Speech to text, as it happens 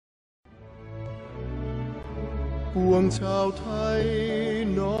ปวงชาวไทย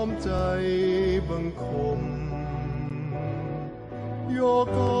น้อมใจบังคมโย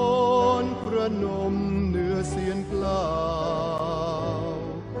กรประนมเหนือเสียนกล่าว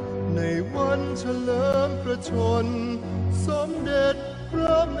ในวันเฉลิมพระชนสมเด็จพร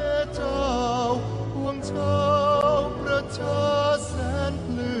ะแม่เจ้าปวงชาวประชาแสนป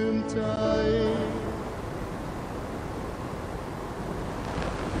ลื้มใจ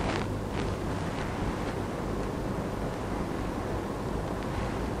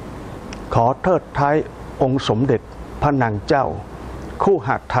ขอเทิดท้ายองค์สมเด็จพระนางเจ้าคู่ห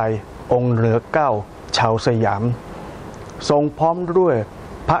าดไทยองค์เหนือเก้าชาวสยามทรงพร้อมด้วย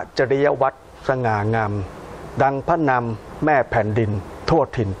พระจริยวัตรสง่างามดังพระนำแม่แผ่นดินทั่ว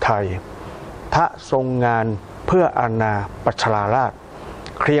ถิ่นไทยทะทรงงานเพื่ออาณาประชาราษฎร์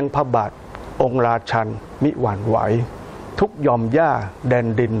เครียงพระบาทองค์ราชันมิหวั่นไหวทุกยอมย่าแดน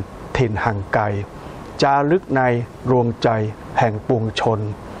ดินถิ่นห่างไกลจารึกในดวงใจแห่งปวงชน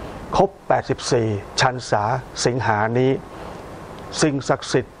ครบ84ชันษาสิงหานี้สิ่งศัก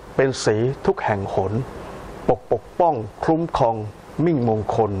ดิ์สิทธิ์เป็นสีทุกแห่งหนปกป้องคุ้มครองมิ่งมง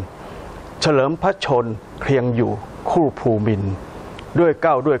คลเฉลิมพระชนเคียงอยู่คู่ภูมินด้วยเ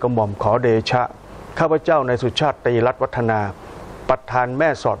ก้าด้วยกระหม่อมขอเดชะข้าพเจ้าในสุชาติตรีรัตน์วัฒนาประธานแม่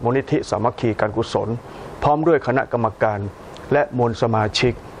สอดมูลนิธิสามัคคีการกุศลพร้อมด้วยคณะกรรมการและมวลสมาชิ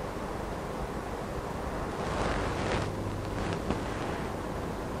ก